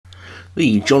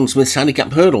The John Smith's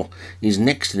Handicap Hurdle is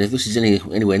next, and if this is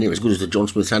anywhere near as good as the John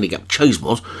Smith's Handicap Chase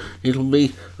was, it'll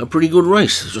be a pretty good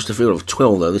race. It's just a field of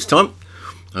 12 though this time,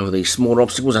 over the smaller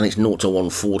obstacles, and it's 0 to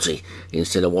 140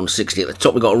 instead of 160. At the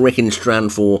top we've got a Wrecking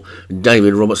Strand for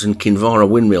David Robertson, Kinvara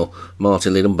Windmill,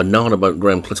 Martin Lidham, Banana Boat,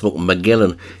 Graham Clutterbuck,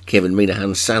 Magellan, Kevin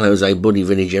Minahan, San Jose, Buddy,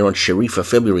 Vinnie Gerard, Sharifa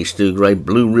February, Stu Gray,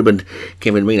 Blue Ribbon,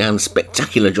 Kevin Minahan,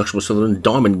 Spectacular, Joshua Sutherland,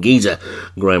 Diamond Geezer,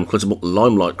 Graham Clutterbuck,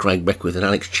 Limelight, Craig Beckwith, and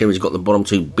Alex Cherry's got the bottom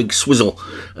two, Big Swizzle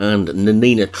and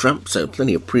Nanina Tramp. So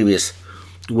plenty of previous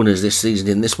winners this season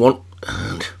in this one,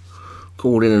 and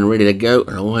called in and ready to go,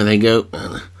 and away they go.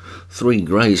 And 3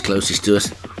 greys closest to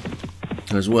us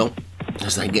as well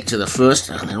as they get to the first,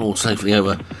 and they're all safely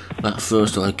over that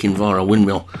first, although Kinvara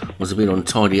Windmill was a bit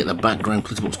untidy at the back. Graham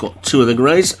Clutterbuck's got 2 of the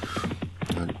greys.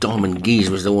 Diamond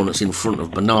Geezer was the one that's in front of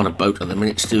Banana Boat at the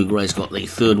minute. Stu Gray's got the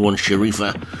third one,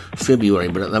 Sharifa February,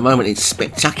 but at the moment it's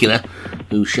Spectacular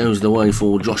who shows the way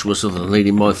for Joshua Sutherland,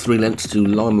 leading by 3 lengths to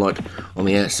Limelight on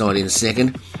the outside in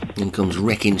second. Then comes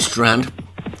Wrecking Strand,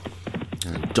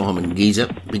 and Diamond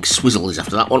Geezer. Big Swizzle is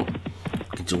after that one.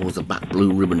 Looking towards the back,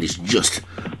 Blue Ribbon is just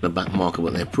the back marker,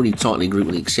 but they're pretty tightly grouped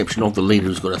with the exception of the leader,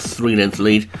 who's got a 3-length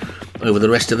lead over the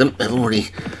rest of them. They've already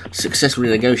successfully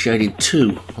negotiated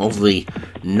 2 of the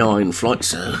 9 flights,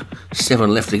 so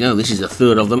 7 left to go. This is the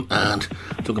third of them, and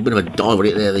took a bit of a dive at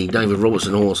it there, the David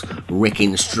Robertson horse,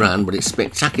 Wrecking Strand, but it's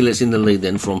Spectacular's in the lead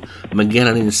then from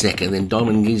Magellan in second, then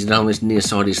Diamond Geezer down this near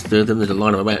side is third, then there's a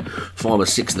line of about 5 or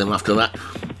 6 of them after that,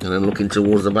 and then looking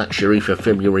towards the back, Sharifa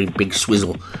February, Big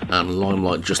Swizzle, and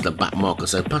Limelight just the back marker.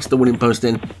 So past the winning post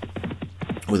then,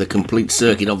 with a complete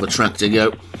circuit of the track to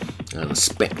go, and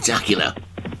Spectacular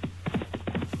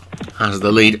has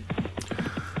the lead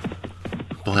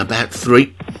by about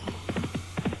 3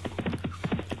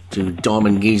 to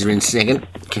Diamond Geezer in second.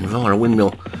 Kinvara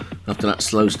Windmill, after that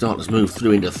slow start, has moved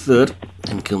through into third.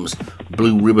 Then comes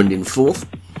Blue Ribbon in fourth,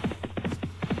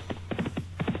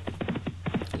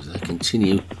 as they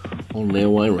continue on their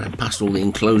way around past all the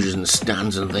enclosures and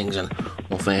stands and things, and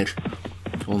off out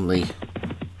on the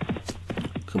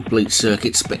complete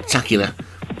circuit. Spectacular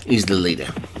is the leader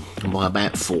by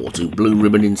about 4 to Blue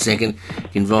Ribbon in second,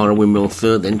 Kinvara Windmill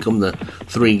third, then come the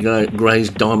 3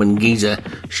 greys, Diamond Geezer,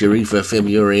 Sharifa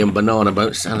February and Banana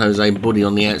Boat, San Jose Buddy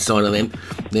on the outside of them,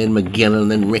 then Magellan,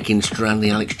 then Wrecking Strand, the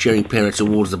Alex Cherry pair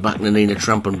towards the back, Nanina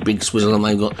Tramp and Big Swizzle, and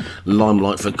they've got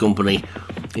Limelight for company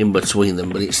in between them.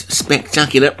 But it's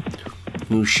Spectacular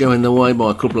who's showing the way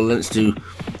by a couple of lengths to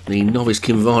the novice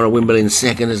Kinvara Windmill in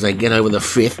second as they get over the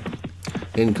 5th.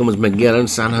 Then comes Magellan,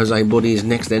 San Jose Buddy is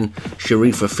next, then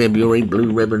Sharifa February,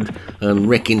 Blue Ribbon and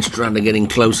Wrecking Strand are getting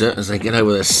closer as they get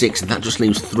over the 6th. That just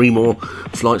leaves 3 more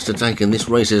flights to take, and this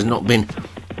race has not been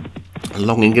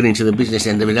long in getting to the business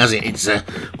end of it, has it? It's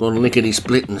gone lickety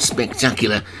split, and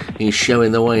Spectacular is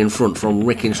showing the way in front from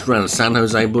Wrecking Strand, San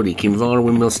Jose Buddy, Kinvara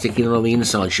Windmill sticking on the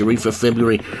inside, Sharifa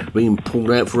February being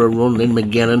pulled out for a run, then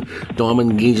Magellan,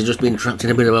 Diamond Geezer just being trapped in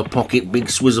a bit of a pocket, Big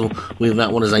Swizzle with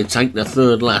that one as they take the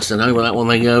third last, and over that one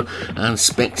they go, and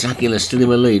Spectacular still in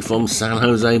the lead from San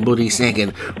Jose Buddy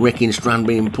second, Wrecking Strand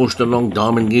being pushed along,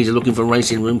 Diamond Geezer looking for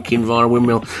racing room, Kinvara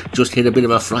Windmill just hit a bit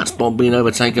of a flat spot, being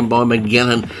overtaken by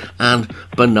Magellan, and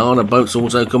Banana Boat's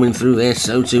also coming through there,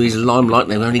 so too is Limelight.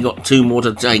 They've only got 2 more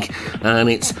to take, and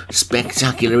it's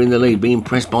Spectacular in the lead, being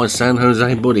pressed by San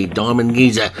Jose Buddy. Diamond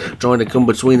Geezer trying to come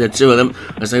between the 2 of them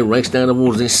as they race down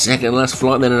towards this second last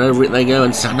flight, then and over it they go,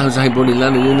 and San Jose Buddy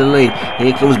landing in the lead.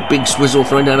 Here comes Big Swizzle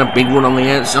throwing down a big run on the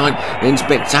outside, then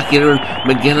Spectacular and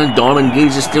Magellan, Diamond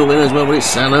Geezer still there as well, but it's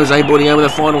San Jose Buddy over the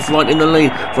final flight in the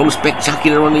lead from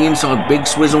Spectacular on the inside. Big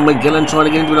Swizzle, Magellan trying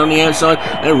to get into it on the outside,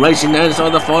 and racing down inside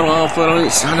the final half furlong.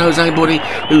 It's San Jose Buddy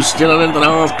who's still a length and a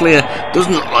half clear.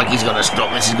 Doesn't look like he's going to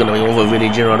stop. This is going to be all for Vinnie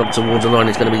Gerard up towards the line.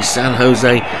 It's going to be San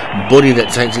Jose Buddy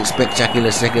that takes it.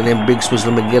 Spectacular second, then Big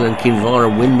Swizzle, Magellan,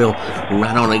 Kinvara Windmill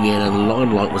ran on again, and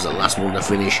Limelight was the last one to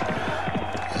finish.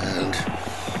 And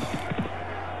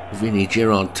Vinnie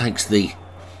Gerard takes the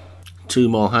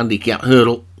 2-mile handicap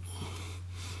hurdle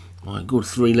by a good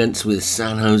 3 lengths with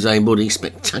San Jose Buddy.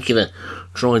 Spectacular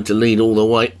trying to lead all the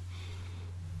way,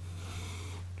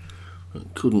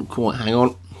 couldn't quite hang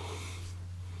on.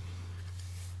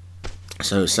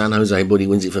 So San Jose Buddy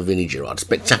wins it for Vinnie Gerard.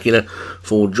 Spectacular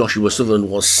for Joshua Sutherland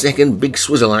was second, Big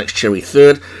Swizzle, Alex Cherry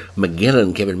third,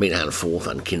 Magellan, Kevin Minahan fourth,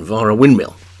 and Kinvara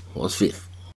Windmill was 5th.